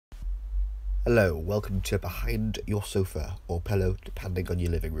Hello, welcome to Behind Your Sofa or Pillow, depending on your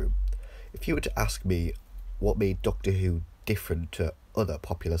living room. If you were to ask me what made Doctor Who different to other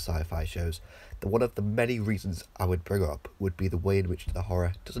popular sci-fi shows, then one of the many reasons I would bring up would be the way in which the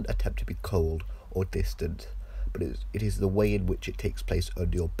horror doesn't attempt to be cold or distant, but it is the way in which it takes place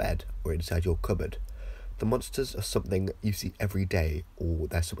under your bed or inside your cupboard. The monsters are something you see every day, or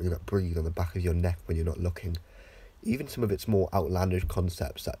they're something that breathes on the back of your neck when you're not looking. Even some of its more outlandish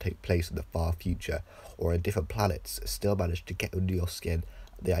concepts that take place in the far future or on different planets still manage to get under your skin.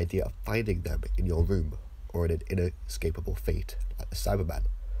 The idea of finding them in your room or in an inescapable fate like the Cybermen.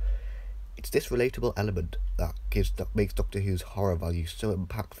 It's this relatable element that makes Doctor Who's horror value so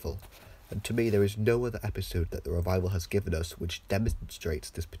impactful, and to me there is no other episode that the revival has given us which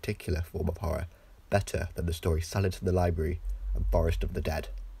demonstrates this particular form of horror better than the story Silence in the Library and Forest of the Dead.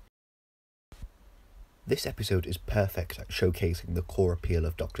 This episode is perfect at showcasing the core appeal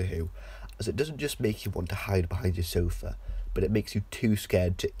of Doctor Who, as it doesn't just make you want to hide behind your sofa, but it makes you too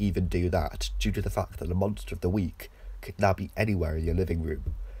scared to even do that due to the fact that the monster of the week could now be anywhere in your living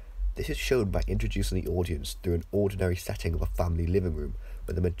room. This is shown by introducing the audience through an ordinary setting of a family living room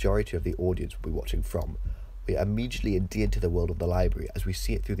where the majority of the audience will be watching from. We are immediately endeared to the world of the library as we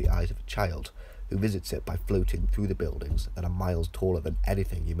see it through the eyes of a child who visits it by floating through the buildings that are miles taller than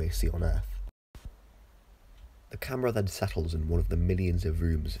anything you may see on Earth. The camera then settles in one of the millions of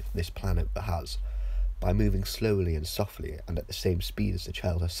rooms this planet has, by moving slowly and softly and at the same speed as the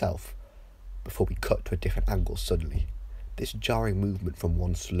child herself, before we cut to a different angle suddenly. This jarring movement from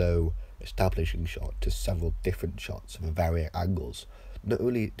one slow, establishing shot to several different shots of varying angles not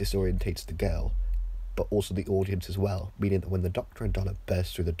only disorientates the girl, but also the audience as well, meaning that when the Doctor and Donna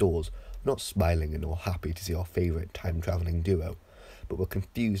burst through the doors, we're not smiling and all happy to see our favourite time-travelling duo, but we're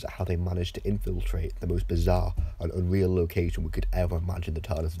confused at how they managed to infiltrate the most bizarre and unreal location we could ever imagine the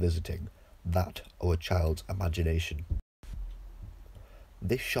TARDIS visiting, that of a child's imagination.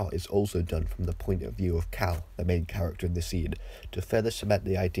 This shot is also done from the point of view of Cal, the main character in the scene, to further cement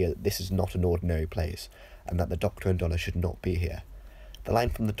the idea that this is not an ordinary place, and that the Doctor and Donna should not be here. The line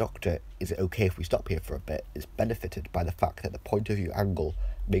from the Doctor, "Is it okay if we stop here for a bit?" is benefited by the fact that the point of view angle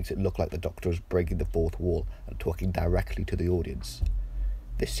makes it look like the Doctor is breaking the fourth wall and talking directly to the audience.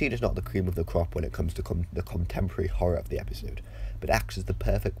 This scene is not the cream of the crop when it comes to the contemporary horror of the episode, but acts as the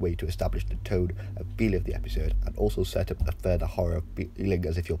perfect way to establish the tone and feel of the episode and also set up the further horror of feeling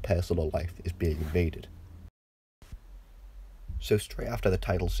as if your personal life is being invaded. So straight after the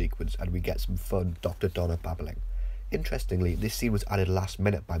title sequence and we get some fun Dr. Donna babbling. Interestingly, this scene was added last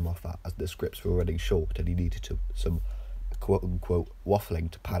minute by Moffat as the scripts were running short and he needed some quote-unquote waffling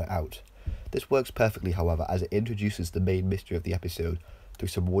to pad it out. This works perfectly, however, as it introduces the main mystery of the episode through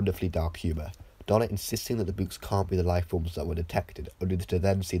some wonderfully dark humour. Donna insisting that the books can't be the life forms that were detected, only to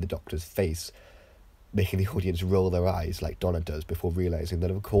then see the Doctor's face, making the audience roll their eyes like Donna does before realising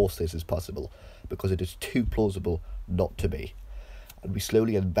that of course this is possible, because it is too plausible not to be. And we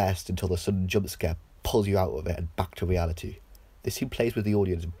slowly invest until the sudden jump scare pulls you out of it and back to reality. This scene plays with the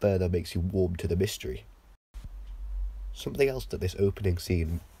audience and further makes you warm to the mystery. Something else that this opening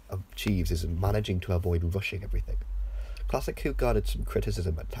scene achieves is managing to avoid rushing everything. Classic Who garnered some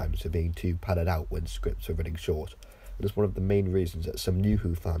criticism at times for being too padded out when scripts are running short, and is one of the main reasons that some new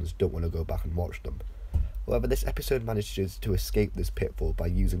Who fans don't want to go back and watch them. However, this episode manages to escape this pitfall by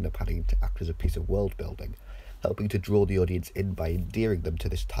using the padding to act as a piece of world building, helping to draw the audience in by endearing them to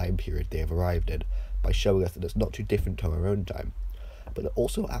this time period they have arrived in, by showing us that it's not too different to our own time. But it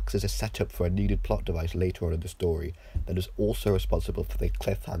also acts as a setup for a needed plot device later on in the story that is also responsible for the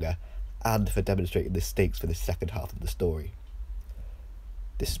cliffhanger and for demonstrating the stakes for the second half of the story.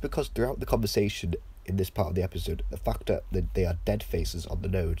 This is because throughout the conversation in this part of the episode, the fact that they are dead faces on the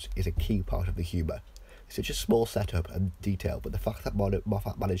nodes is a key part of the humour. It's such a small setup and detail, but the fact that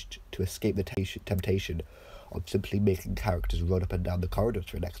Moffat managed to escape the temptation of simply making characters run up and down the corridors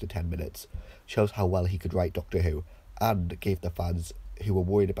for an extra 10 minutes shows how well he could write Doctor Who, and gave the fans who were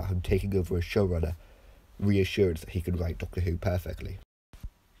worried about him taking over as showrunner reassurance that he could write Doctor Who perfectly.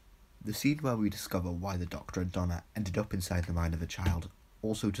 The scene where we discover why the Doctor and Donna ended up inside the mind of a child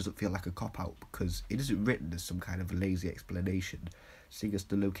also doesn't feel like a cop-out, because it isn't written as some kind of lazy explanation, seeing as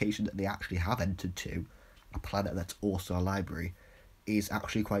the location that they actually have entered to, a planet that's also a library, is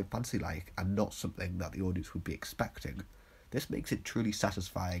actually quite fancy-like and not something that the audience would be expecting. This makes it truly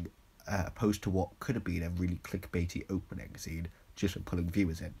satisfying, opposed to what could have been a really clickbaity opening scene just for pulling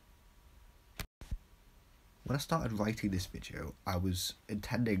viewers in. When I started writing this video, I was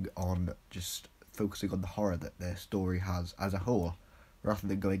intending on just focusing on the horror that the story has as a whole, rather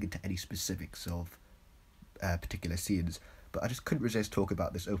than going into any specifics of particular scenes, But I just couldn't resist talking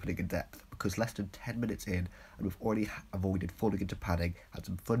about this opening in depth, because less than 10 minutes in, and we've already avoided falling into panic, had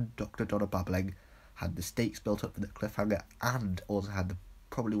some fun Dr. Donna babbling, had the stakes built up for the cliffhanger, and also had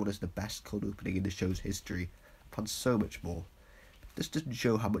probably one of the best cold opening in the show's history, and so much more. If this doesn't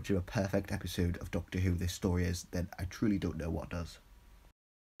show how much of a perfect episode of Doctor Who this story is, then I truly don't know what does.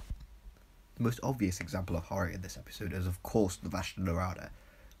 The most obvious example of horror in this episode is of course the Vashta Nerada,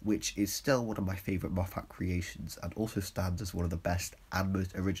 which is still one of my favourite Moffat creations and also stands as one of the best and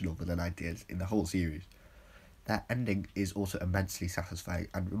most original villain ideas in the whole series. Their ending is also immensely satisfying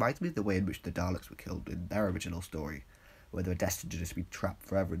and reminds me of the way in which the Daleks were killed in their original story, where they were destined to just be trapped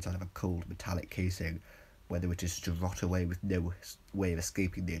forever inside of a cold metallic casing, where they were just to rot away with no way of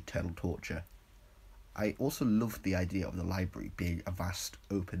escaping the eternal torture. I also loved the idea of the library being a vast,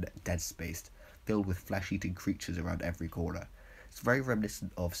 open, dead space filled with flesh-eating creatures around every corner. It's very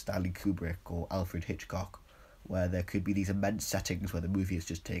reminiscent of Stanley Kubrick or Alfred Hitchcock, where there could be these immense settings where the movie has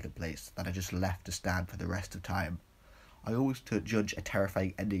just taken place that are just left to stand for the rest of time. I always judge a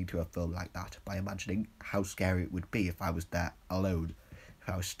terrifying ending to a film like that by imagining how scary it would be if I was there alone, if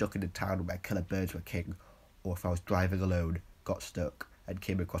I was stuck in a town where killer birds were king, or if I was driving alone, got stuck, and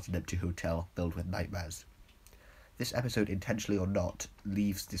came across an empty hotel filled with nightmares. This episode, intentionally or not,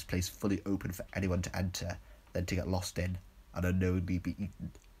 leaves this place fully open for anyone to enter, then to get lost in, and unknowingly be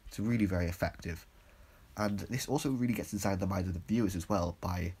eaten. It's really very effective. And this also really gets inside the minds of the viewers as well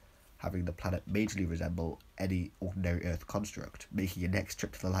by having the planet majorly resemble any ordinary Earth construct, making your next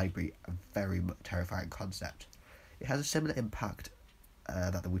trip to the library a very terrifying concept. It has a similar impact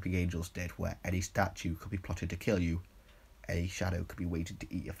that the Weeping Angels did, where any statue could be plotted to kill you, any shadow could be waiting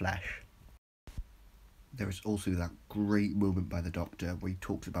to eat your flesh. There is also that great moment by the Doctor where he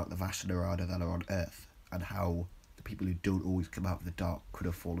talks about the Vashta Nerada that are on Earth, and how the people who don't always come out of the dark could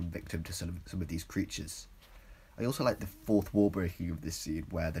have fallen victim to some of these creatures. I also like the fourth wall breaking of this scene,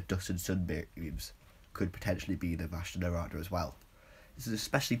 where the dust and sunbeams could potentially be the Vashta Nerada as well. This is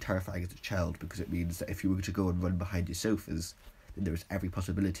especially terrifying as a child because it means that if you were to go and run behind your sofas, then there is every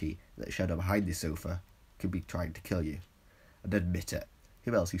possibility that a shadow behind the sofa could be trying to kill you. And admit it,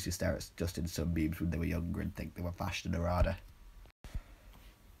 who else used to stare at dust and sunbeams when they were younger and think they were Vashta Nerada?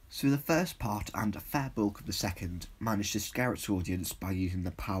 So the first part and a fair bulk of the second managed to scare its audience by using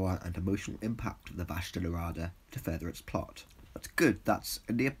the power and emotional impact of the Vashta Nerada to further its plot. That's good, that's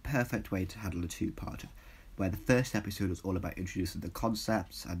a near perfect way to handle a two-parter, where the first episode was all about introducing the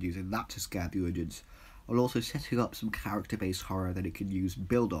concepts and using that to scare the audience, while also setting up some character-based horror that it can use and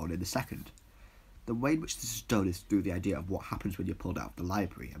build on in the second. The way in which this is done is through the idea of what happens when you're pulled out of the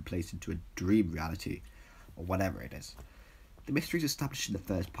library and placed into a dream reality, or whatever it is. The mysteries established in the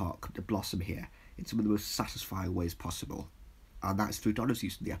first part come to blossom here in some of the most satisfying ways possible, and that's through Donna's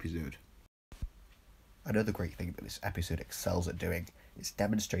use in the episode. Another great thing that this episode excels at doing is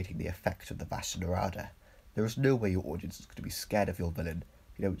demonstrating the effect of the Vashta Nerada. There is no way your audience is going to be scared of your villain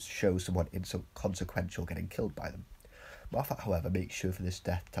if you don't show someone inconsequential getting killed by them. Moffat, however, makes sure for this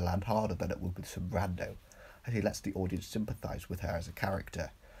death to land harder than it would with some rando, as he lets the audience sympathise with her as a character.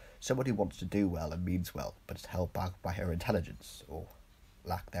 Someone who wants to do well and means well, but is held back by her intelligence, or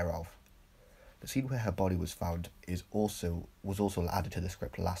lack thereof. The scene where her body was found was also added to the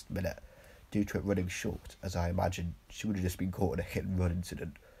script last minute, due to it running short, as I imagine she would have just been caught in a hit-and-run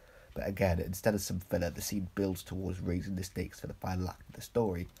incident. But again, instead of some filler, the scene builds towards raising the stakes for the final act of the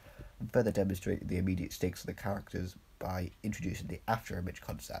story, and further demonstrating the immediate stakes of the characters by introducing the after-image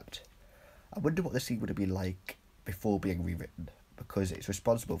concept. I wonder what the scene would have been like before being rewritten, because it's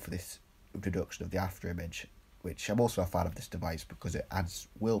responsible for this introduction of the after-image, which I'm also a fan of this device because it adds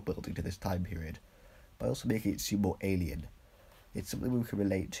world building to this time period, by also making it seem more alien. It's something we can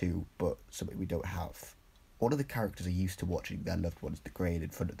relate to, but something we don't have. All of the characters are used to watching their loved ones degrade in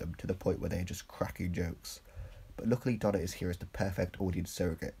front of them to the point where they're just cracking jokes. But luckily Donna is here as the perfect audience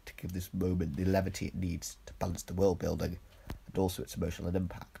surrogate to give this moment the levity it needs to balance the world building and also its emotional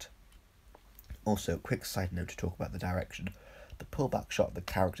impact. Also, quick side note to talk about the direction. The pullback shot of the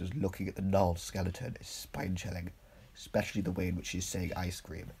characters looking at the gnarled skeleton is spine-chilling, especially the way in which she is saying ice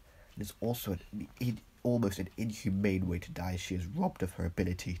cream. And it's also almost an inhumane way to die, as she is robbed of her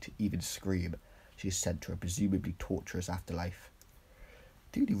ability to even scream. She is sent to a presumably torturous afterlife.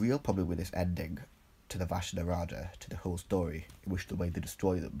 The only real problem with this ending to the Vashta Nerada, to the whole story, in which the way they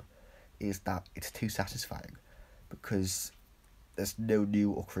destroy them, is that it's too satisfying, because there's no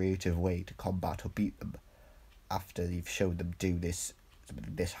new or creative way to combat or beat them after you've shown them do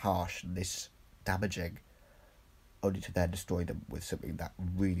something this harsh and this damaging, only to then destroy them with something that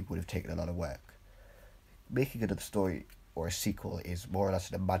really would have taken a lot of work. Making another story or a sequel is more or less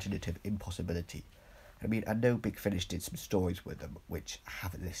an imaginative impossibility, I mean, I know Big Finish did some stories with them, which I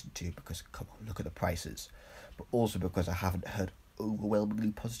haven't listened to because, come on, look at the prices. But also because I haven't heard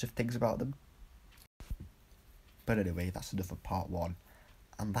overwhelmingly positive things about them. But anyway, that's enough of part one.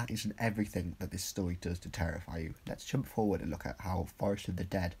 And that isn't everything that this story does to terrify you. Let's jump forward and look at how Forest of the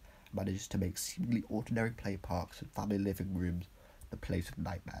Dead manages to make seemingly ordinary play parks and family living rooms the place of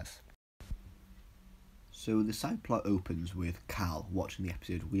nightmares. So the side plot opens with Cal watching the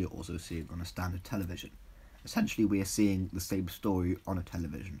episode we are also seeing on a standard television. Essentially, we are seeing the same story on a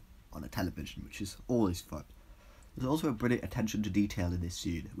television, which is always fun. There's also a brilliant attention to detail in this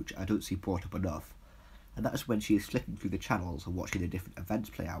scene, which I don't see brought up enough, and that is when she is flicking through the channels and watching the different events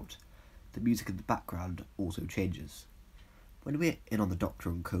play out. The music in the background also changes. When we're in on the Doctor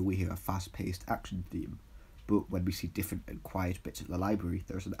and Co, we hear a fast-paced action theme, but when we see different and quiet bits of the library,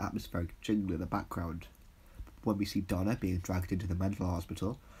 there is an atmospheric jingle in the background. When we see Donna being dragged into the mental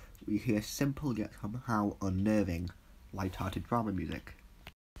hospital, we hear simple yet somehow unnerving, light-hearted drama music.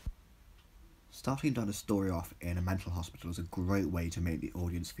 Starting Donna's story off in a mental hospital is a great way to make the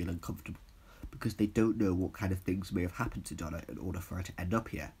audience feel uncomfortable, because they don't know what kind of things may have happened to Donna in order for her to end up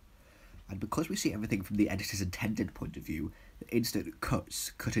here. And because we see everything from the editor's intended point of view, the instant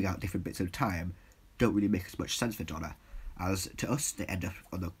cuts, cutting out different bits of time, don't really make as much sense for Donna, as to us they end up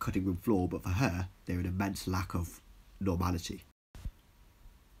on the cutting room floor, but for her, they're an immense lack of normality.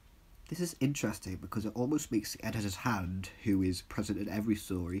 This is interesting because it almost makes the editor's hand, who is present in every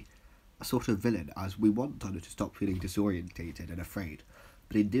story, a sort of villain, as we want Donna to stop feeling disorientated and afraid,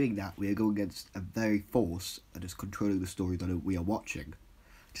 but in doing that we are going against a very force that is controlling the story that we are watching.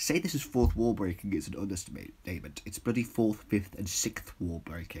 To say this is fourth wall breaking is an understatement. It's bloody fourth, fifth and sixth wall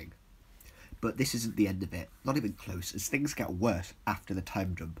breaking. But this isn't the end of it, not even close, as things get worse after the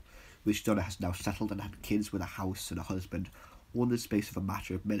time jump, which Donna has now settled and had kids with a house and a husband, all in the space of a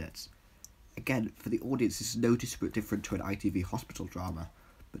matter of minutes. Again, for the audience this is no disparate different to an ITV hospital drama,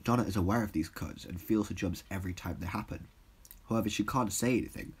 but Donna is aware of these cuts and feels the jumps every time they happen. However, she can't say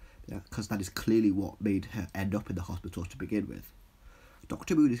anything, because that is clearly what made her end up in the hospital to begin with.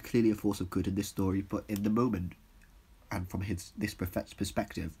 Dr. Moon is clearly a force of good in this story, but in the moment, and from this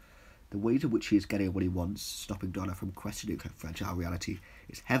perspective, the ways in which he is getting what he wants, stopping Donna from questioning her fragile reality,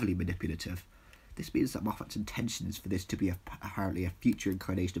 is heavily manipulative. This means that Moffat's intentions for this to be apparently a future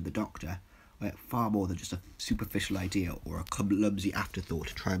incarnation of the Doctor are far more than just a superficial idea or a clumsy afterthought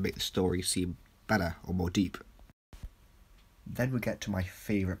to try and make the story seem better or more deep. Then we get to my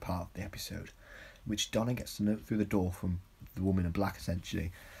favourite part of the episode, in which Donna gets a note through the door from the woman in black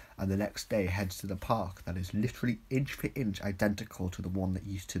essentially, and the next day heads to the park that is literally inch for inch identical to the one that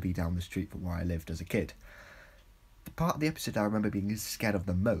used to be down the street from where I lived as a kid. The part of the episode I remember being scared of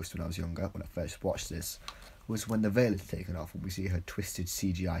the most when I was younger, when I first watched this, was when the veil is taken off and we see her twisted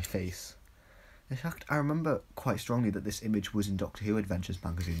CGI face. In fact, I remember quite strongly that this image was in Doctor Who Adventures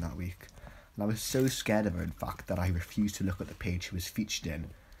magazine that week, and I was so scared of her in fact that I refused to look at the page she was featured in.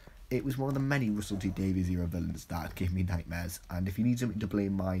 It was one of the many Russell T Davies era villains that gave me nightmares, and if you need something to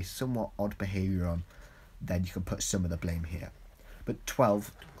blame my somewhat odd behaviour on, then you can put some of the blame here. But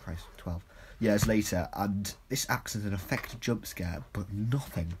 12 years later, and this acts as an effective jump scare, but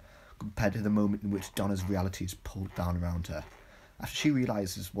nothing compared to the moment in which Donna's reality is pulled down around her. After she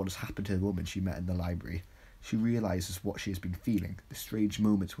realises what has happened to the woman she met in the library, she realises what she has been feeling, the strange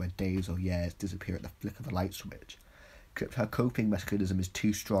moments where days or years disappear at the flick of a light switch. Except her coping mechanism is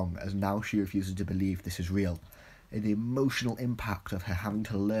too strong, as now she refuses to believe this is real, and the emotional impact of her having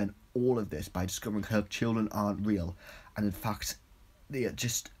to learn all of this by discovering her children aren't real, and in fact they are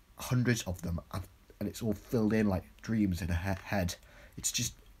just hundreds of them, and it's all filled in like dreams in her head. It's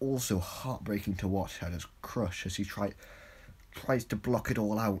just also heartbreaking to watch her just crush as she tries to block it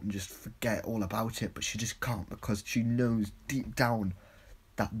all out and just forget all about it, but she just can't, because she knows deep down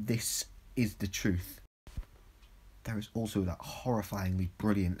that this is the truth. There is also that horrifyingly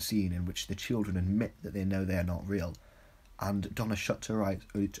brilliant scene in which the children admit that they know they are not real, and Donna shuts her eyes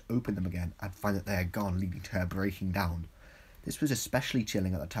only to open them again and find that they are gone, leading to her breaking down. This was especially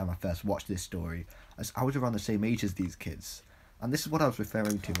chilling at the time I first watched this story, as I was around the same age as these kids, and this is what I was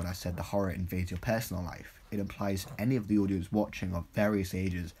referring to when I said the horror invades your personal life. It implies any of the audience watching of various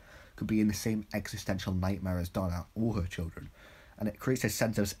ages could be in the same existential nightmare as Donna or her children, and it creates a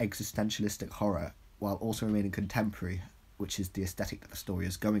sense of existentialistic horror while also remaining contemporary, which is the aesthetic that the story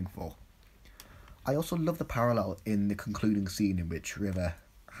is going for. I also love the parallel in the concluding scene in which River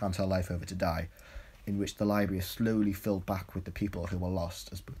hands her life over to die, in which the library is slowly filled back with the people who were lost,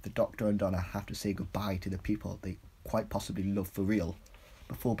 as both the Doctor and Donna have to say goodbye to the people they quite possibly love for real,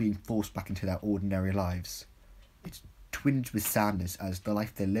 before being forced back into their ordinary lives. It's twinged with sadness, as the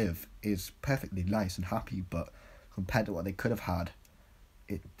life they live is perfectly nice and happy, but compared to what they could have had,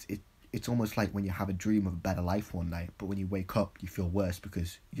 it's almost like when you have a dream of a better life one night, but when you wake up you feel worse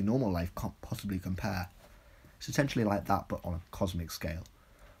because your normal life can't possibly compare. It's essentially like that, but on a cosmic scale.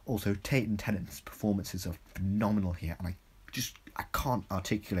 Also, Tate and Tennant's performances are phenomenal here, and I can't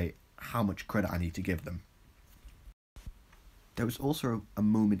articulate how much credit I need to give them. There was also a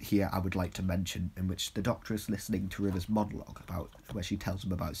moment here I would like to mention in which the Doctor is listening to River's monologue where she tells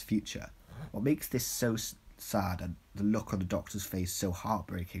him about his future. What makes this so sad and the look on the Doctor's face so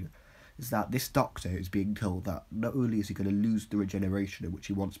heartbreaking is that this Doctor is being told that not only is he going to lose the regeneration in which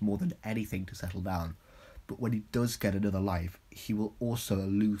he wants more than anything to settle down, but when he does get another life, he will also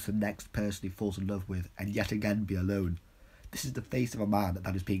lose the next person he falls in love with and yet again be alone. This is the face of a man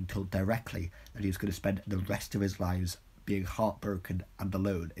that is being told directly that he's going to spend the rest of his lives being heartbroken and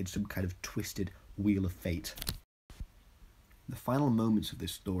alone in some kind of twisted wheel of fate. The final moments of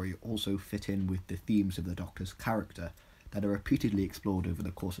this story also fit in with the themes of the Doctor's character that are repeatedly explored over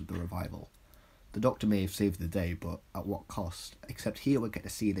the course of the revival. The Doctor may have saved the day, but at what cost? Except here we get to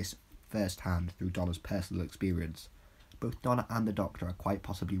see this firsthand through Donna's personal experience. Both Donna and the Doctor are quite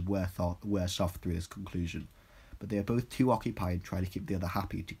possibly worse off through this conclusion, but they are both too occupied trying to keep the other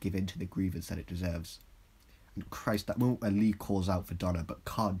happy to give in to the grievance that it deserves. And Christ, that moment where Lee calls out for Donna but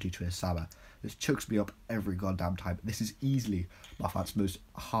can't due to Osama, this chokes me up every goddamn time. This is easily Moffat's most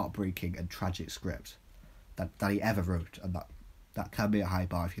heartbreaking and tragic script that he ever wrote, and that can be a high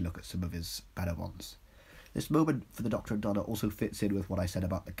bar if you look at some of his better ones. This moment for the Doctor and Donna also fits in with what I said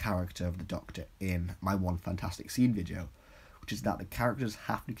about the character of the Doctor in my One Fantastic Scene video, which is that the characters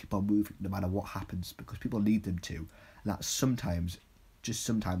have to keep on moving no matter what happens because people need them to, and that sometimes, just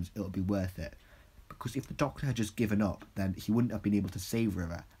sometimes, it'll be worth it. Because if the Doctor had just given up, then he wouldn't have been able to save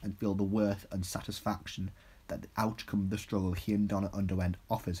River and feel the worth and satisfaction that the outcome of the struggle he and Donna underwent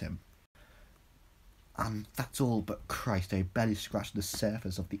offers him. And that's all, but Christ, I barely scratched the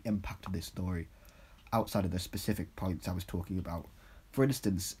surface of the impact of this story, outside of the specific points I was talking about. For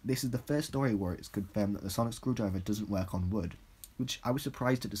instance, this is the first story where it's confirmed that the sonic screwdriver doesn't work on wood, which I was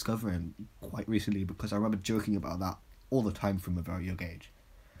surprised at discovering quite recently because I remember joking about that all the time from a very young age.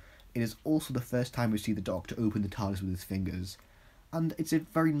 It is also the first time we see the Doctor open the TARDIS with his fingers, and it's a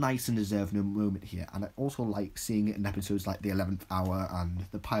very nice and deserved moment here, and I also like seeing it in episodes like The 11th Hour and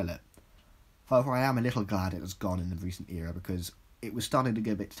the pilot. However, I am a little glad it has gone in the recent era because it was starting to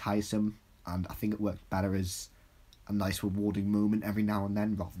get a bit tiresome, and I think it worked better as a nice rewarding moment every now and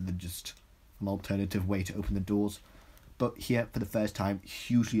then rather than just an alternative way to open the doors. But here, for the first time,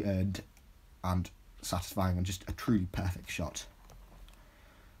 hugely earned and satisfying and just a truly perfect shot.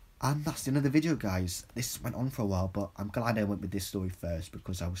 And that's the end of the video, guys. This went on for a while, but I'm glad I went with this story first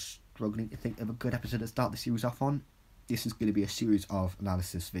because I was struggling to think of a good episode to start the series off on. This is going to be a series of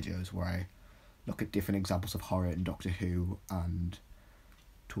analysis videos where I look at different examples of horror in Doctor Who and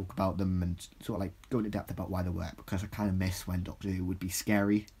talk about them and sort of like go into depth about why they work, because I kind of miss when Doctor Who would be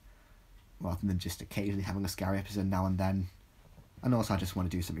scary rather than just occasionally having a scary episode now and then. And also I just want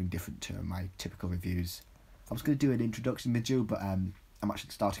to do something different to my typical reviews. I was going to do an introduction video, but I'm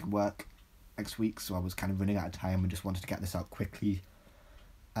actually starting work next week, so I was kind of running out of time and just wanted to get this out quickly.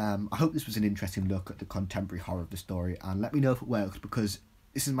 I hope this was an interesting look at the contemporary horror of the story, and let me know if it works, because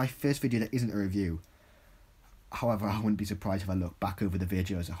this is my first video that isn't a review. However, I wouldn't be surprised if I look back over the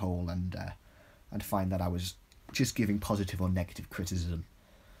video as a whole and find that I was just giving positive or negative criticism.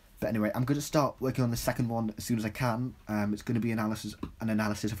 But anyway, I'm going to start working on the second one as soon as I can. It's going to be an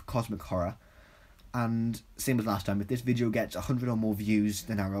analysis of cosmic horror. And same as last time, if this video gets 100 or more views,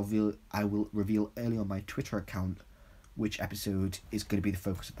 then I will reveal early on my Twitter account which episode is going to be the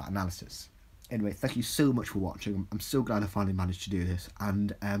focus of that analysis. Anyway, thank you so much for watching. I'm so glad I finally managed to do this,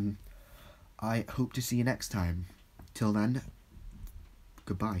 and I hope to see you next time. Till then,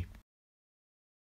 goodbye.